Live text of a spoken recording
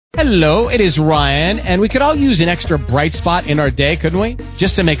Hello, it is Ryan, and we could all use an extra bright spot in our day, couldn't we?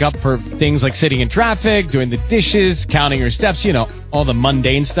 Just to make up for things like sitting in traffic, doing the dishes, counting your steps, all the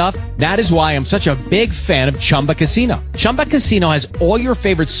mundane stuff. That is why I'm such a big fan of Chumba Casino. Chumba Casino has all your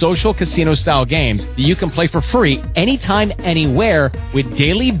favorite social casino-style games that you can play for free anytime, anywhere with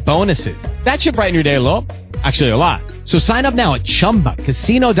daily bonuses. That should brighten your day a little. Actually, a lot. So sign up now at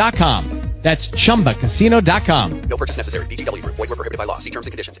ChumbaCasino.com. That's ChumbaCasino.com. No purchase necessary. VGW Group. Void where prohibited by law. See terms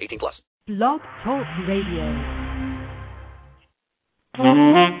and conditions. 18+. Blog Talk Radio.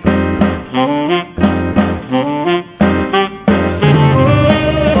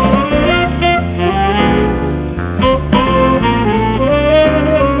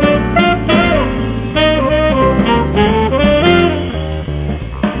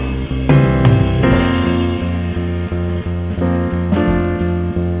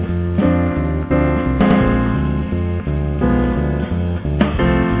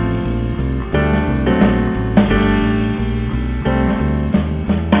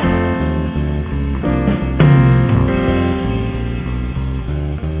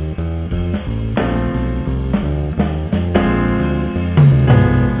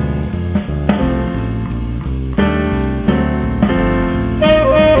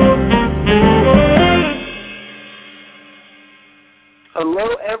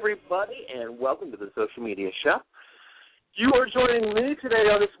 Welcome to the Social Media Show. You are joining me today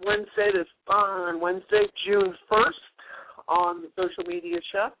on this Wednesday, this fine Wednesday, June 1st, on the Social Media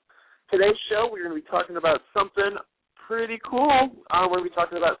Show. Today's show, we're going to be talking about something pretty cool. We're going to be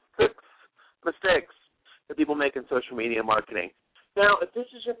talking about 6 mistakes that people make in social media marketing. Now, if this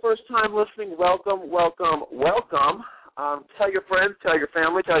is your first time listening, welcome, welcome, welcome. Tell your friends, tell your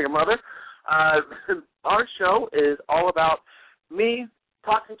family, tell your mother. Our show is all about me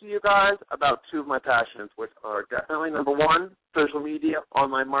talking to you guys about 2 of my passions, which are definitely, number 1, social media,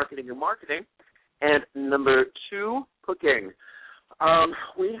 online marketing and marketing, and number 2, cooking.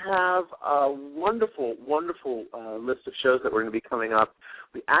 We have a wonderful, wonderful list of shows that we're going to be coming up.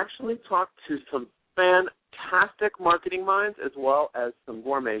 We actually talked to some fantastic marketing minds as well as some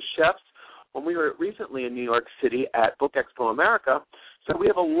gourmet chefs when we were recently in New York City at Book Expo America. So we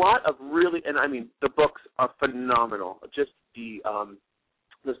have a lot of really, and I mean, the books are phenomenal. Just the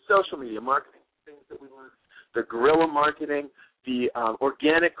social media marketing things that we learned, the guerrilla marketing, the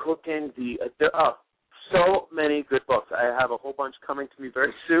organic cooking, there are so many good books. I have a whole bunch coming to me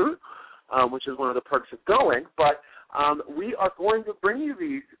very soon, which is one of the perks of going. But we are going to bring you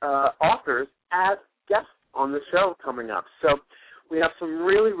these authors as guests on the show coming up. So we have some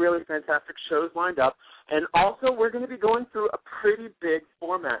really, really fantastic shows lined up. And also we're going to be going through a pretty big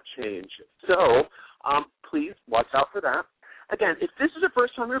format change. So please watch out for that. Again, if this is the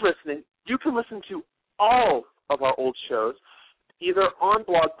first time you're listening, you can listen to all of our old shows either on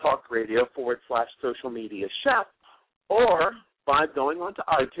Blog Talk Radio /Social Media Chef or by going onto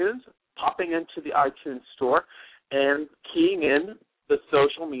iTunes, popping into the iTunes store, and keying in the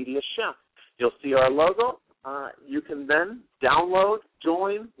Social Media Chef. You'll see our logo. You can then download,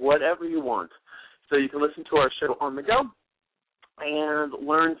 join, whatever you want. So you can listen to our show on the go and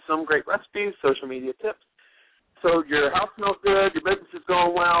learn some great recipes, social media tips. So your house smells good, your business is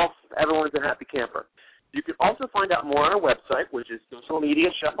going well, everyone's a happy camper. You can also find out more on our website, which is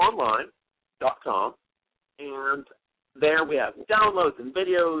socialmediachefonline.com, and there we have downloads and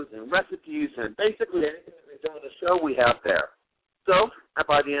videos and recipes and basically anything that we've done on the show we have there. So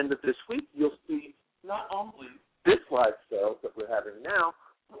by the end of this week, you'll see not only this live show that we're having now,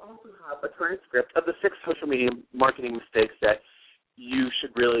 we'll also have a transcript of the 6 social media marketing mistakes that you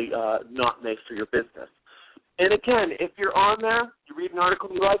should really not make for your business. And again, if you're on there, you read an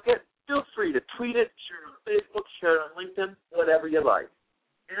article, you like it, feel free to tweet it, share it on Facebook, share it on LinkedIn, whatever you like.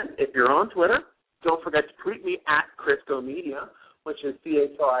 And if you're on Twitter, don't forget to tweet me at Crisco Media, which is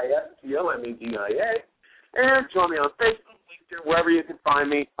CHRISTOMEDIA, and join me on Facebook, LinkedIn, wherever you can find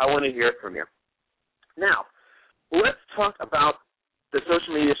me. I want to hear from you. Now, let's talk about the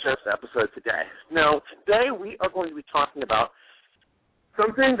Social Media Chef's episode today. Now, today we are going to be talking about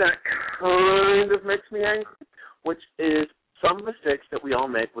something that kind of makes me angry, which is some mistakes that we all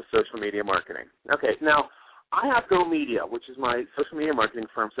make with social media marketing. Okay, now, I have Go Media, which is my social media marketing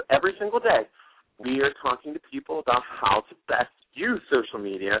firm, so every single day we are talking to people about how to best use social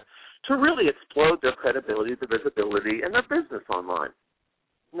media to really explode their credibility, their visibility, and their business online.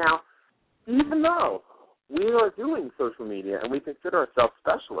 Now, even though we are doing social media and we consider ourselves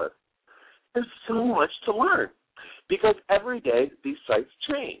specialists, there's so much to learn because every day these sites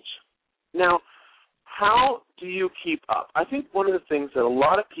change. Now, how do you keep up? I think one of the things that a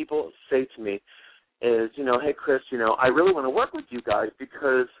lot of people say to me is, hey, Chris, I really want to work with you guys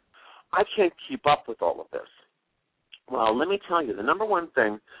because I can't keep up with all of this. Well, let me tell you, the number one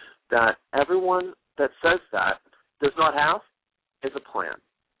thing that everyone that says that does not have is a plan.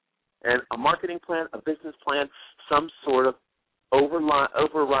 And a marketing plan, a business plan, some sort of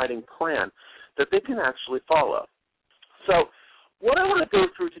overriding plan that they can actually follow. So what I want to go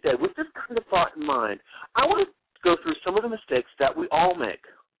through today, with this kind of thought in mind, I want to go through some of the mistakes that we all make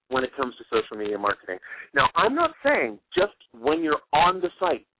when it comes to social media marketing. Now, I'm not saying just when you're on the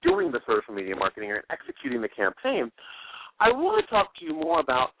site doing the social media marketing and executing the campaign. I want to talk to you more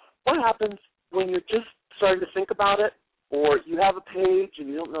about what happens when you're just starting to think about it, or you have a page and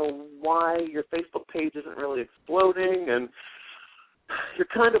you don't know why your Facebook page isn't really exploding, and you're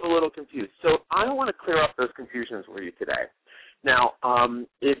kind of a little confused. So I want to clear up those confusions for you today. Now,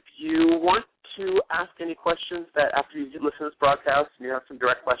 if you want to ask any questions that after you listen to this broadcast and you have some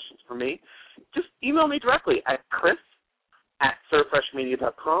direct questions for me, just email me directly at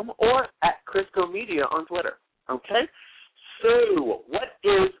chris@servefreshmedia.com or at ChrisGoMedia on Twitter. Okay? So what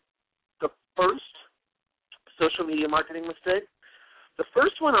is the first social media marketing mistake? The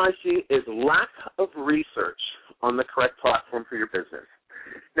first one I see is lack of research on the correct platform for your business.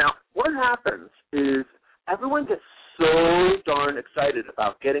 Now, what happens is everyone gets so darn excited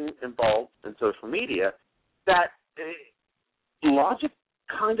about getting involved in social media that logic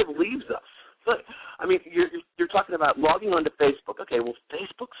kind of leaves us. So, I mean, you're talking about logging onto Facebook. Okay, well,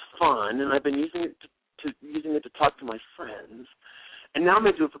 Facebook's fun, and I've been using it to talk to my friends, and now I'm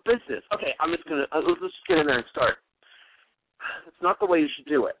going to do it for business. Okay, let's just get in there and start. That's not the way you should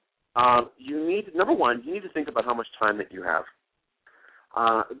do it. Number one, you need to think about how much time that you have.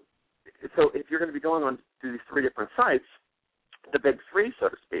 So if you're going to be going on to these three different sites, the big three, so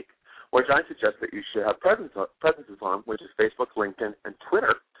to speak, which I suggest that you should have presences on, which is Facebook, LinkedIn, and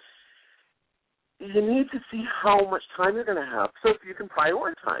Twitter, you need to see how much time you're going to have so you can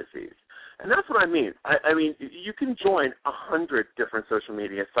prioritize these. And that's what I mean. I mean, you can join 100 different social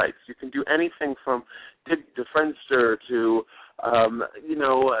media sites. You can do anything from Friendster to,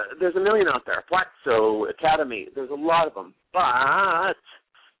 there's a million out there. Plaxo, Academy, there's a lot of them. But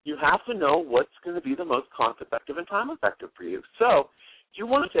you have to know what's going to be the most cost-effective and time-effective for you. So you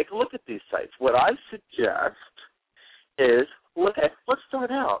want to take a look at these sites. What I suggest is, let's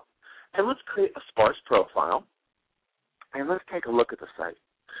start out, and let's create a sparse profile, and let's take a look at the site.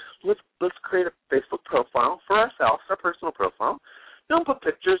 Let's create a Facebook profile for ourselves, our personal profile. Don't put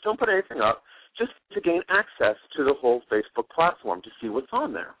pictures, don't put anything up, just to gain access to the whole Facebook platform to see what's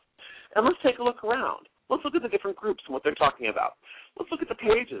on there. And let's take a look around. Let's look at the different groups and what they're talking about. Let's look at the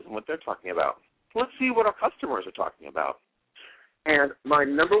pages and what they're talking about. Let's see what our customers are talking about. And my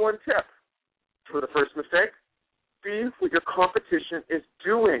number one tip for the first mistake, see what your competition is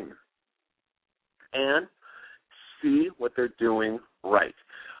doing and see what they're doing right.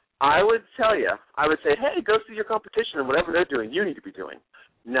 I would say, hey, go see your competition and whatever they're doing, you need to be doing.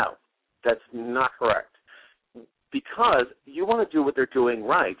 No, that's not correct. Because you want to do what they're doing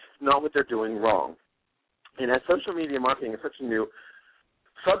right, not what they're doing wrong. And as social media marketing is such a new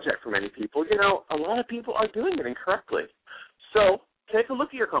subject for many people, a lot of people are doing it incorrectly. So take a look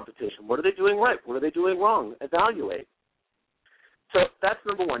at your competition. What are they doing right? What are they doing wrong? Evaluate. So that's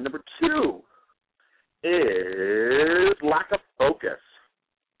number one. Number two is lack of focus.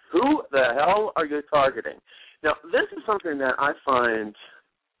 Who the hell are you targeting? Now, this is something that I find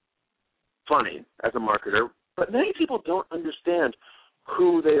funny as a marketer, but many people don't understand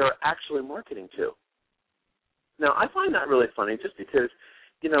who they are actually marketing to. Now, I find that really funny just because,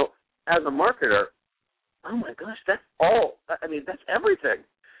 as a marketer, oh my gosh, that's everything.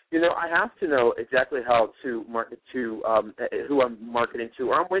 I have to know exactly how to market to who I'm marketing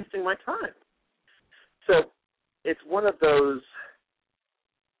to, or I'm wasting my time. So it's one of those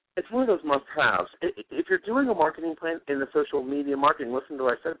must-haves. If you're doing a marketing plan in the social media marketing, listen to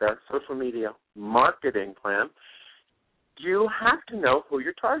what I said there, social media marketing plan, you have to know who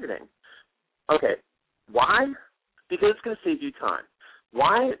you're targeting. Okay, why? Because it's going to save you time.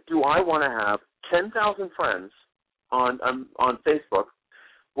 Why do I want to have 10,000 friends on Facebook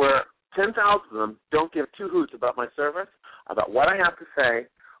where 10,000 of them don't give two hoots about my service, about what I have to say,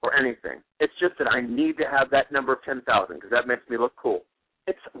 or anything? It's just that I need to have that number of 10,000 because that makes me look cool.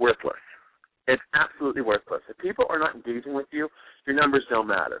 It's worthless. It's absolutely worthless. If people are not engaging with you, your numbers don't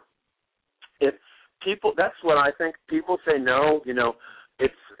matter. That's what I think. People say no,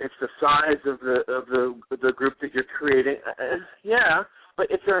 it's the size of the group that you're creating. Yeah, but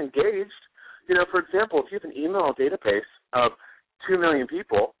if they're engaged, for example, if you have an email database of 2 million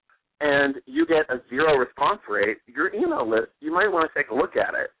people and you get a 0 response rate, your email list, you might want to take a look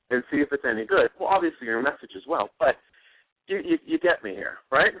at it and see if it's any good. Well, obviously your message as well, but you get me here,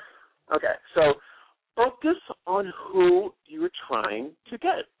 right? who you're trying to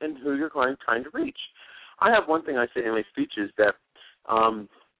get and who you're trying to reach. I have one thing I say in my speeches that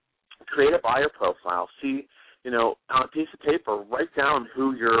create a buyer profile. See, on a piece of paper, write down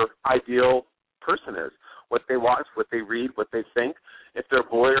who your ideal person is, what they watch, what they read, what they think, if they're a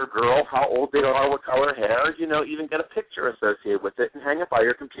boy or girl, how old they are, what color hair, even get a picture associated with it and hang it by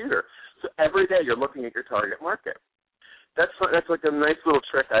your computer. So every day you're looking at your target market. That's like a nice little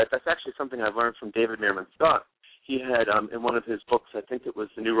trick. That's actually something I've learned from David Meerman Scott. He had, in one of his books, I think it was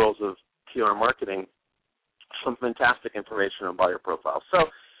The New Roles of PR Marketing, some fantastic information on buyer profiles. So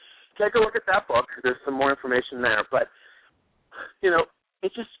take a look at that book. There's some more information there. But,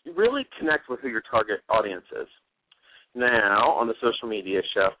 it just really connects with who your target audience is. Now, on the social media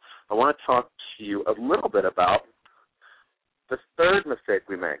show, I want to talk to you a little bit about the third mistake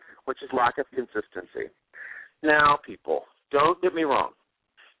we make, which is lack of consistency. Now, people, don't get me wrong.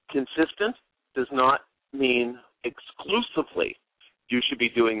 Consistent does not mean exclusively you should be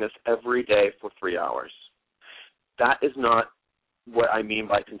doing this every day for 3 hours. That is not what I mean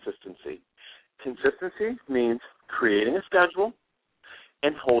by consistency. Consistency means creating a schedule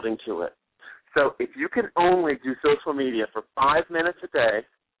and holding to it. So if you can only do social media for 5 minutes a day,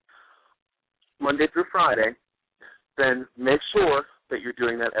 Monday through Friday, then make sure that you're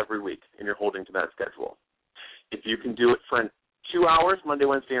doing that every week and you're holding to that schedule. If you can do it for 2 hours, Monday,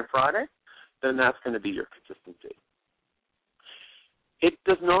 Wednesday, and Friday, then that's going to be your consistency. You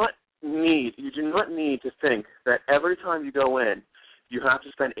do not need to think that every time you go in, you have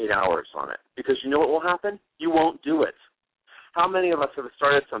to spend 8 hours on it. Because you know what will happen? You won't do it. How many of us have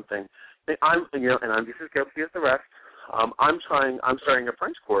started something? And I'm just as guilty as the rest. I'm starting a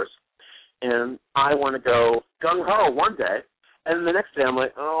French course, and I want to go gung-ho one day, and the next day I'm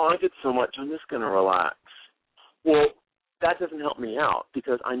like, I did so much, I'm just going to relax. Well, that doesn't help me out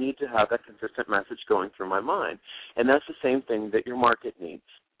because I need to have that consistent message going through my mind, and that's the same thing that your market needs.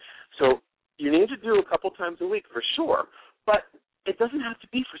 So you need to do a couple times a week for sure, but it doesn't have to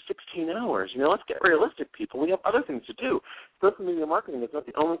be for 16 hours. Let's get realistic, people. We have other things to do. Social media marketing is not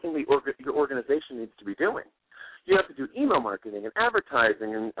the only thing your organization needs to be doing. You have to do email marketing and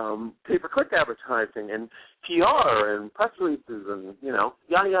advertising and pay-per-click advertising and PR and press releases and,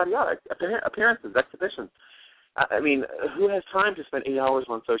 yada, yada, yada, appearances, exhibitions. Who has time to spend 8 hours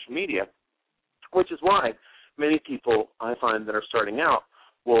on social media? Which is why many people I find that are starting out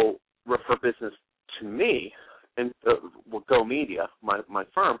will refer business to me and will Go Media, my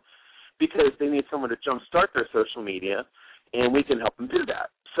firm, because they need someone to jumpstart their social media, and we can help them do that.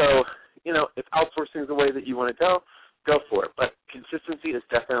 So, if outsourcing is the way that you want to go for it. But consistency is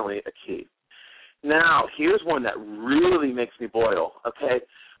definitely a key. Now, here's one that really makes me boil, okay?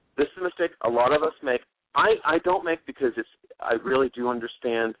 This is a mistake a lot of us make. I don't make because I really do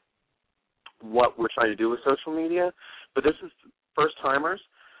understand what we're trying to do with social media, but this is first-timers,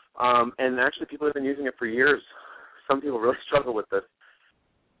 and actually people have been using it for years. Some people really struggle with this.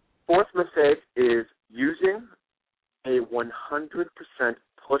 Fourth mistake is using a 100%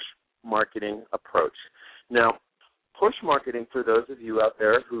 push marketing approach. Now, push marketing, for those of you out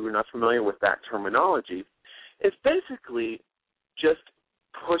there who are not familiar with that terminology, is basically just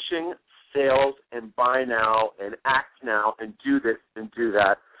pushing sales and buy now and act now and do this and do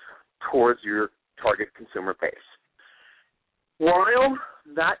that towards your target consumer base. While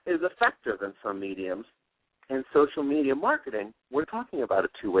that is effective in some mediums, in social media marketing, we're talking about a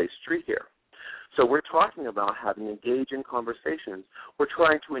two-way street here. So we're talking about having engaging conversations. We're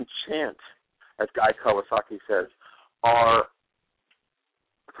trying to enchant, as Guy Kawasaki says, our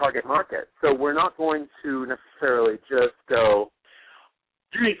target market. So we're not going to necessarily just go,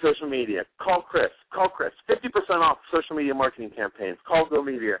 you need social media, call Chris, 50% off social media marketing campaigns, call Go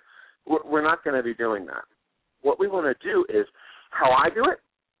Media. We're not going to be doing that. What we want to do is, how I do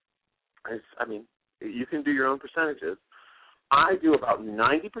it is, you can do your own percentages. I do about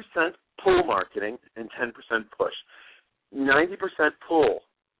 90% pull marketing and 10% push. 90% pull.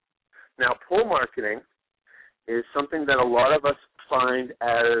 Now, pull marketing is something that a lot of us find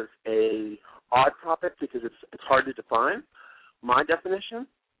as a odd topic because it's hard to define. My definition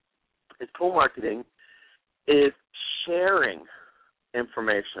is pull marketing is sharing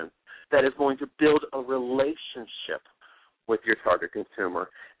information that is going to build a relationship with your target consumer,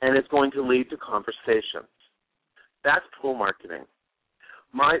 and it's going to lead to conversations. That's pull marketing.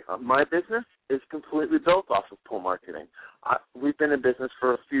 My business is completely built off of pull marketing. We've been in business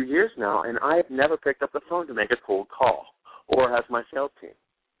for a few years now, and I have never picked up the phone to make a cold call, or has my sales team.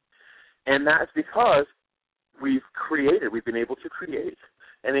 And that's because we've been able to create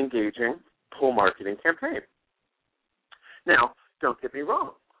an engaging pull marketing campaign. Now, don't get me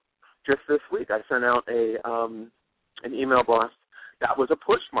wrong. Just this week, I sent out an email blast, that was a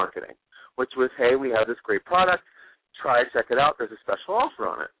push marketing, which was, hey, we have this great product, try, check it out, there's a special offer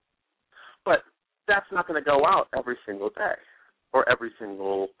on it. But that's not going to go out every single day or every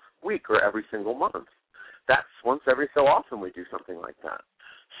single week or every single month. That's once every so often we do something like that.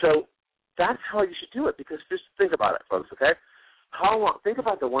 So that's how you should do it, because just think about it, folks, okay? How long? Think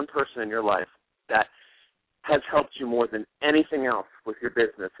about the one person in your life that has helped you more than anything else with your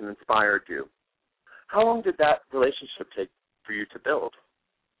business and inspired you. How long did that relationship take for you to build?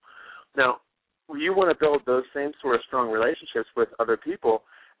 Now, you want to build those same sort of strong relationships with other people.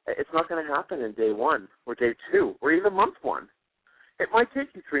 It's not going to happen in day one or day two or even month one. It might take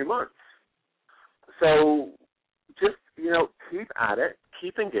you 3 months. So just, keep at it,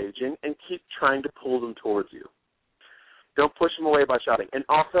 keep engaging, and keep trying to pull them towards you. Don't push them away by shouting. And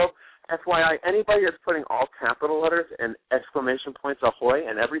also, FYI, anybody that's putting all capital letters and exclamation points ahoy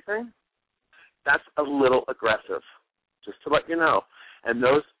and everything, that's a little aggressive, just to let you know. And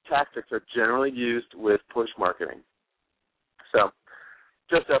those tactics are generally used with push marketing. So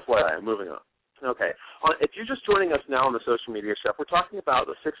just FYI, moving on. Okay. If you're just joining us now on the Social Media Chef, we're talking about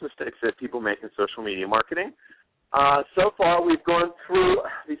the 6 mistakes that people make in social media marketing. So far, we've gone through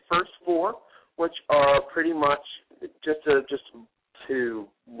the first 4, which are pretty much, just to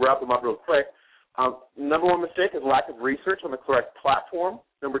wrap them up real quick, number 1 mistake is lack of research on the correct platform.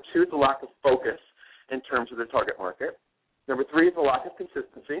 Number 2 is the lack of focus in terms of the target market. Number 3 is the lack of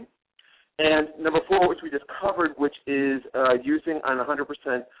consistency. And number 4, which we just covered, which is using an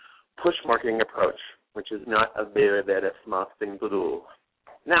 100% push marketing approach, which is not a very, very smart thing to do.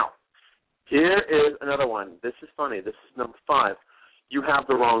 Now, here is another one. This is funny. This is number 5. You have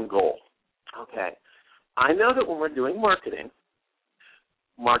the wrong goal. Okay. I know that when we're doing marketing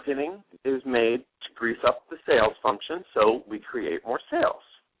is made to grease up the sales function so we create more sales.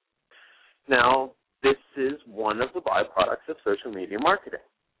 Now, this is one of the byproducts of social media marketing.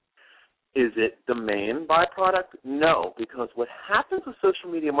 Is it the main byproduct? No, because what happens with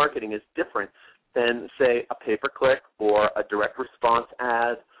social media marketing is different than, say, a pay-per-click or a direct response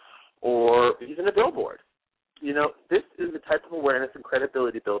ad or even a billboard. This is the type of awareness and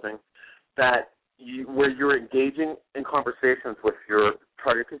credibility building that where you're engaging in conversations with your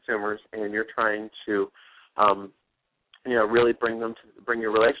target consumers and you're trying to, really bring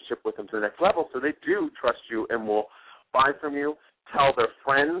your relationship with them to the next level so they do trust you and will buy from you, tell their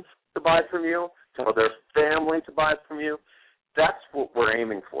friends to buy from you, tell their family to buy from you. That's what we're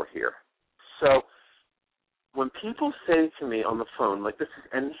aiming for here. So when people say to me on the phone, like this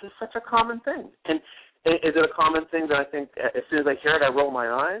is such a common thing. And is it a common thing that I think as soon as I hear it, I roll my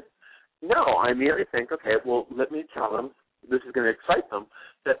eyes? No, I immediately think, okay, well, let me tell them, this is going to excite them,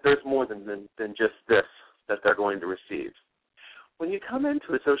 that there's more than just this that they're going to receive. When you come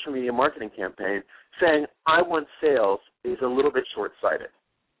into a social media marketing campaign saying, I want sales, is a little bit short-sighted.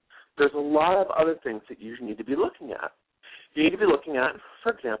 There's a lot of other things that you need to be looking at. You need to be looking at,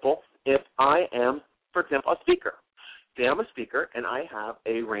 for example, if I am, a speaker. Say I'm a speaker and I have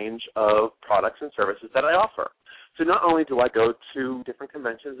a range of products and services that I offer. So not only do I go to different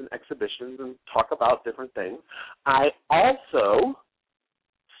conventions and exhibitions and talk about different things, I also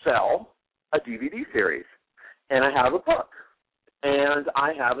sell a DVD series, and I have a book, and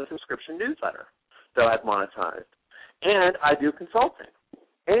I have a subscription newsletter that I've monetized, and I do consulting.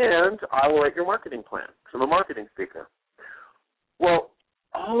 And I will write your marketing plan because I'm a marketing speaker. Well,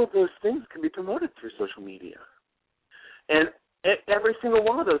 all of those things can be promoted through social media. And every single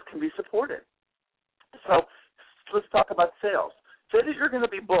one of those can be supported. So let's talk about sales. Say that you're going to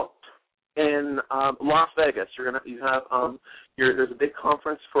be booked in Las Vegas. There's a big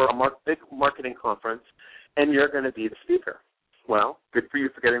conference for a big marketing conference, and you're going to be the speaker. Well, good for you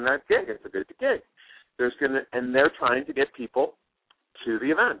for getting that gig. It's a good gig. And they're trying to get people to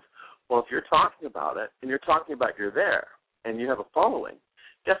the event. Well, if you're talking about it and you're talking about you're there and you have a following,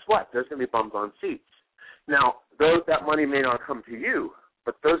 guess what? There's going to be bums on seats. Now, that money may not come to you,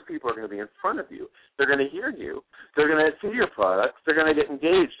 but those people are going to be in front of you. They're going to hear you. They're going to see your products. They're going to get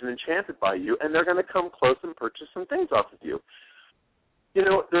engaged and enchanted by you, and they're going to come close and purchase some things off of you.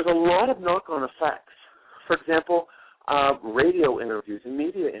 There's a lot of knock-on effects. For example, radio interviews and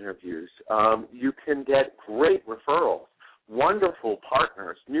media interviews. You can get great referrals, wonderful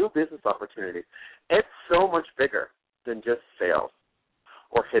partners, new business opportunities. It's so much bigger than just sales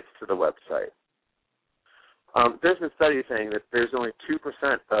or hits to the website. There's been studies saying that there's only 2%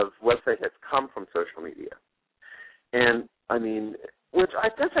 of website hits come from social media. And, which I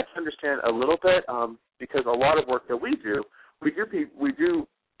guess I can understand a little bit because a lot of work that we do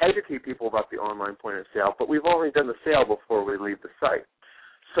educate people about the online point of sale, but we've already done the sale before we leave the site.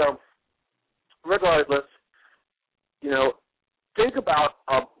 So regardless, think about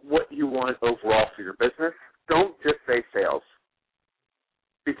what you want overall for your business. Don't just say sales,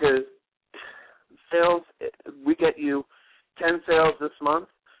 because sales, we get you 10 sales this month,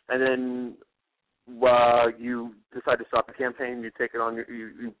 and then you decide to stop the campaign, you take it on,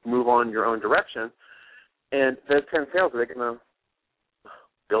 you move on your own direction, and those 10 sales, are they going to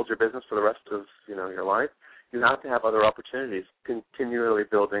build your business for the rest of your life? You have to have other opportunities, continually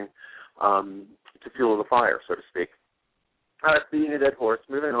building to fuel the fire, so to speak. All right, beating a dead horse,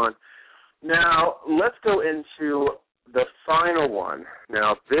 moving on. Now, let's go into the final one.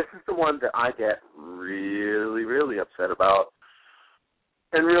 Now, this is the one that I get really, really upset about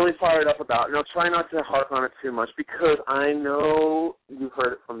and really fired up about. And I'll try not to harp on it too much, because I know you've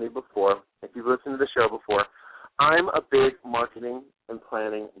heard it from me before. If you've listened to the show before, I'm a big marketing and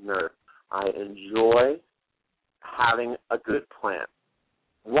planning nerd. I enjoy having a good plan.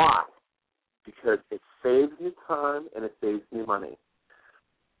 Why? Because it saves me time and it saves me money.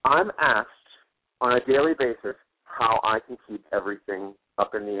 I'm asked on a daily basis how I can keep everything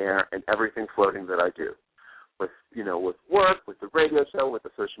up in the air and everything floating that I do. With work, with the radio show, with the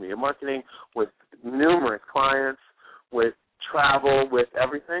social media marketing, with numerous clients, with travel, with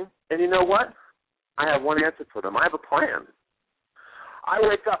everything. And you know what? I have one answer for them. I have a plan. I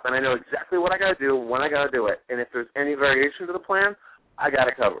wake up and I know exactly what I got to do, when I got to do it. And if there's any variation to the plan, I got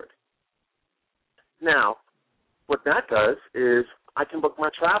it covered. Now, what that does is I can book my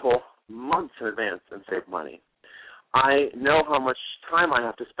travel months in advance and save money. I know how much time I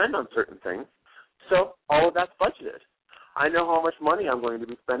have to spend on certain things, so all of that's budgeted. I know how much money I'm going to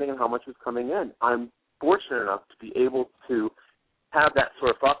be spending and how much is coming in. I'm fortunate enough to be able to have that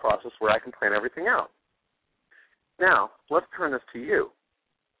sort of thought process where I can plan everything out. Now, let's turn this to you.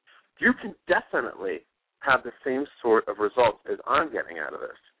 You can definitely have the same sort of results as I'm getting out of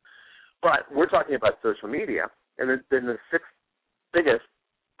this. But we're talking about social media, and then the sixth biggest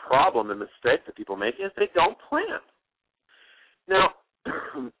problem and mistake that people make is they don't plan. Now,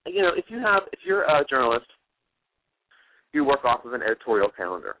 if you're a journalist, you work off of an editorial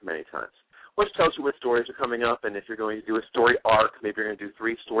calendar many times, which tells you what stories are coming up, and if you're going to do a story arc, maybe you're going to do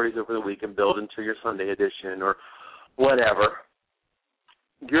 3 stories over the week and build into your Sunday edition or whatever.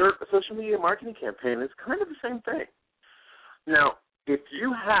 Your social media marketing campaign is kind of the same thing. Now, if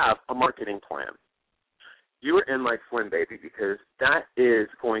you have a marketing plan, you are in like Flynn, baby, because that is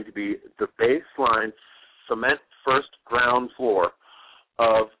going to be the baseline cement first ground floor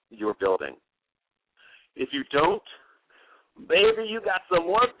of your building. If you don't, baby, you got some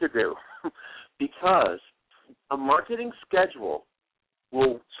work to do, because a marketing schedule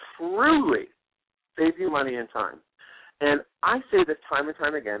will truly save you money and time. And I say this time and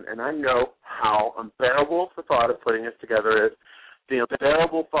time again, and I know how unbearable the thought of putting this together is. The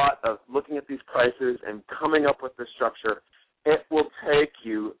unbearable thought of looking at these prices and coming up with this structure, it will take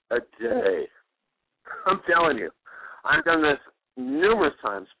you a day. I'm telling you. I've done this numerous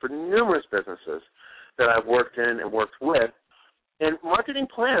times for numerous businesses that I've worked in and worked with. And marketing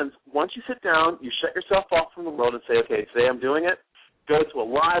plans, once you sit down, you shut yourself off from the world and say, okay, today I'm doing it. Go to a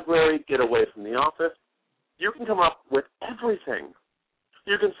library, get away from the office. You can come up with everything.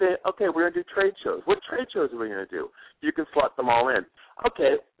 You can say, okay, we're going to do trade shows. What trade shows are we going to do? You can slot them all in.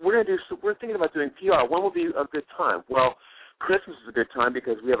 Okay, we're thinking about doing PR. When will be a good time? Well, Christmas is a good time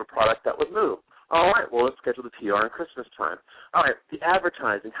because we have a product that would move. All right, well, let's schedule the PR in Christmas time. All right, the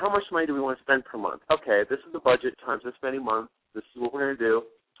advertising. How much money do we want to spend per month? Okay, this is the budget times this many months. This is what we're going to do.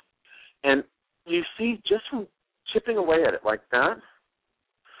 And you see, just from chipping away at it like that,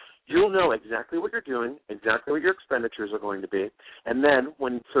 you'll know exactly what you're doing, exactly what your expenditures are going to be, and then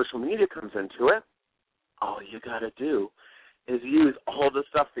when social media comes into it, all you got to do is use all the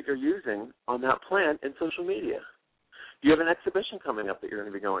stuff that you're using on that plan in social media. You have an exhibition coming up that you're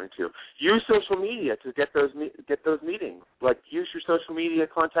going to be going to. Use social media to get those meetings. Like, use your social media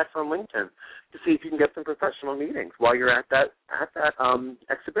contacts on LinkedIn to see if you can get some professional meetings while you're at that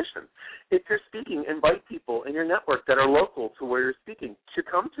exhibition. If you're speaking, invite people in your network that are local to where you're speaking to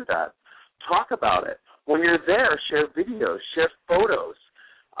come to that. Talk about it. When you're there, share videos, share photos.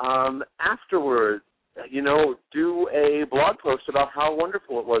 Afterwards, do a blog post about how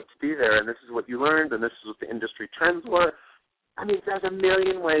wonderful it was to be there, and this is what you learned, and this is what the industry trends were. I mean, there's a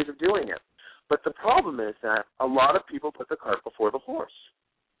million ways of doing it. But the problem is that a lot of people put the cart before the horse.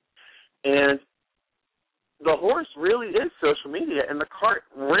 And the horse really is social media, and the cart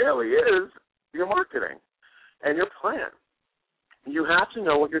really is your marketing and your plan. You have to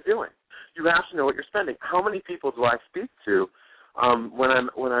know what you're doing. You have to know what you're spending. How many people do I speak to when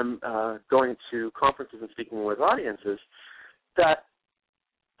I'm going to conferences and speaking with audiences that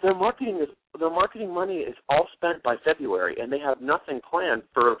their marketing money is all spent by February, and they have nothing planned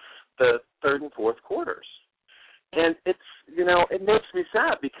for the third and fourth quarters. And it's, it makes me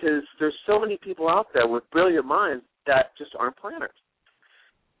sad because there's so many people out there with brilliant minds that just aren't planners.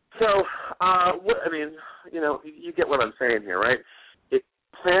 So, you get what I'm saying here, right?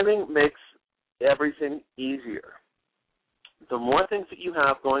 Planning makes everything easier. The more things that you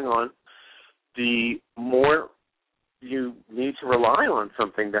have going on, the more you need to rely on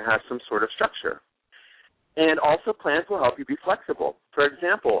something that has some sort of structure. And also plans will help you be flexible. For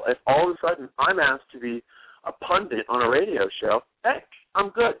example, if all of a sudden I'm asked to be a pundit on a radio show, hey, I'm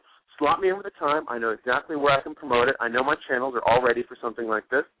good. Slot me in with a time. I know exactly where I can promote it. I know my channels are all ready for something like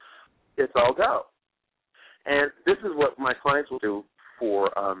this. It's all go. And this is what my clients will do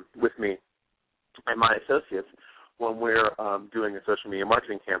with me and my associates when we're doing a social media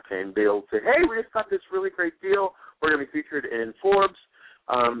marketing campaign. They'll say, hey, we just got this really great deal. We're going to be featured in Forbes.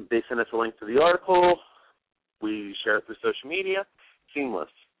 They send us a link to the article. We share it through social media. Seamless.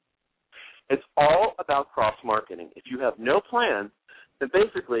 It's all about cross-marketing. If you have no plan, then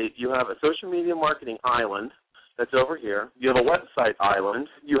basically you have a social media marketing island that's over here. You have a website island.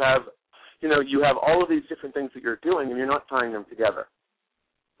 You have all of these different things that you're doing, and you're not tying them together.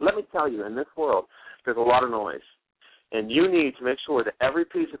 Let me tell you, in this world, there's a lot of noise, and you need to make sure that every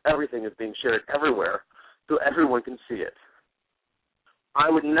piece of everything is being shared everywhere so everyone can see it. I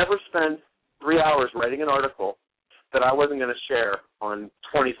would never spend 3 hours writing an article that I wasn't going to share on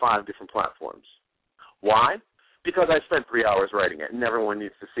 25 different platforms. Why? Because I spent 3 hours writing it, and everyone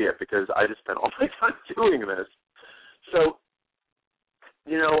needs to see it because I just spent all my time doing this. So,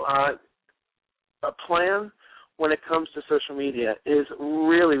 a plan when it comes to social media is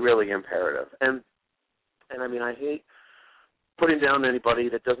really, really imperative. And I hate putting down anybody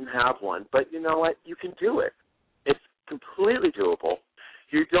that doesn't have one, but you know what? You can do it. It's completely doable.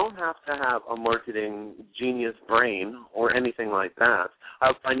 You don't have to have a marketing genius brain or anything like that.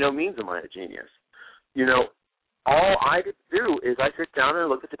 By no means am I a genius. All I do is I sit down and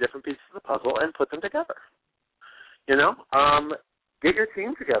look at the different pieces of the puzzle and put them together. Get your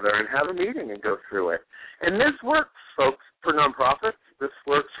team together and have a meeting and go through it. And this works, folks, for nonprofits. This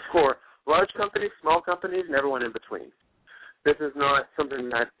works for large companies, small companies, and everyone in between. This is not something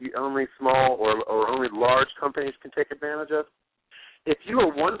that only small or only large companies can take advantage of. If you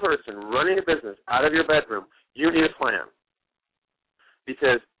are one person running a business out of your bedroom, you need a plan.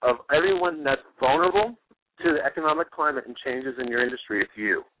 Because of everyone that's vulnerable to the economic climate and changes in your industry, it's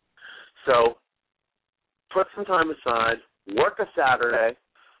you. So put some time aside, work a Saturday,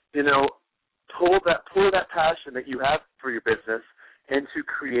 pull that passion that you have for your business into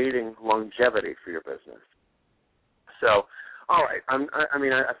creating longevity for your business. So, all right, I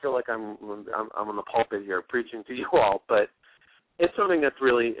feel like I'm on the pulpit here preaching to you all, but it's something that's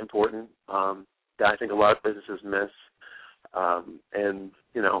really important that I think a lot of businesses miss.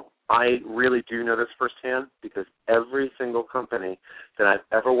 I really do know this firsthand because every single company that I've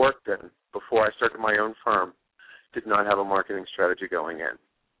ever worked in before I started my own firm did not have a marketing strategy going in.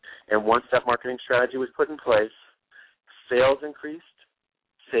 And once that marketing strategy was put in place, sales increased,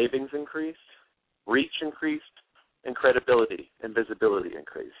 savings increased, reach increased, and credibility and visibility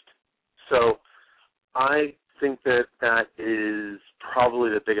increased. So I think that is probably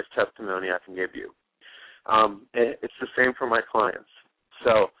the biggest testimony I can give you. It's the same for my clients.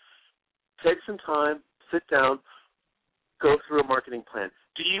 So take some time, sit down, go through a marketing plan.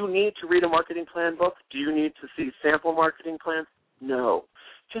 Do you need to read a marketing plan book? Do you need to see sample marketing plans? No.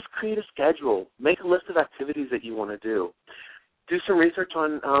 Just create a schedule. Make a list of activities that you want to do. Do some research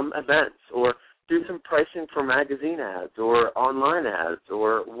on events, or do some pricing for magazine ads or online ads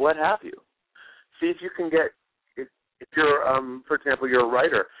or what have you. See if you can get, if you're, for example, you're a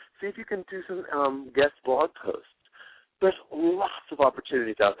writer, see if you can do some guest blog posts. There's lots of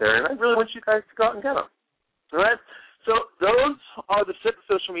opportunities out there, and I really want you guys to go out and get them. All right? So those are the 6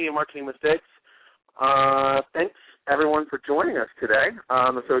 social media marketing mistakes. Thanks, everyone, for joining us today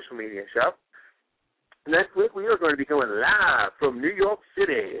on the Social Media Show. Next week, we are going to be going live from New York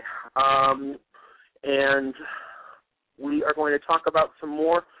City, and we are going to talk about some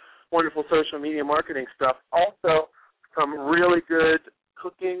more wonderful social media marketing stuff. Also, some really good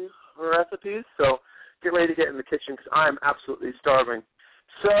cooking recipes. So get ready to get in the kitchen because I'm absolutely starving.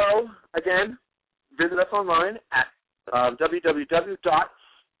 So, again, visit us online at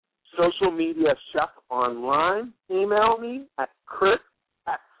www.socialmediachef.online. Email me at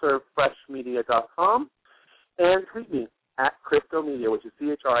chris@servefreshmedia.com and tweet me at Christomedia, which is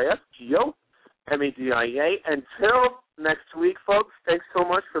CHRISGOMEDIA. Until next week, folks, thanks so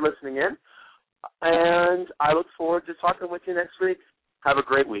much for listening in, and I look forward to talking with you next week. Have a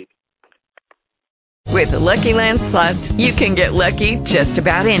great week. With the Lucky Land Slots, you can get lucky just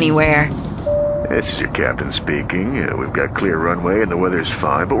about anywhere. This is your captain speaking. We've got clear runway and the weather's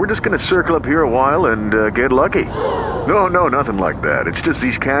fine, but we're just going to circle up here a while and get lucky. No, nothing like that. It's just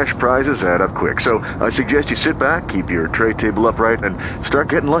these cash prizes add up quick. So I suggest you sit back, keep your tray table upright, and start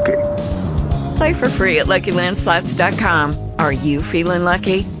getting lucky. Play for free at LuckyLandSlots.com. Are you feeling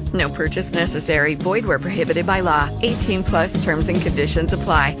lucky? No purchase necessary. Void where prohibited by law. 18+ terms and conditions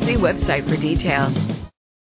apply. See website for details.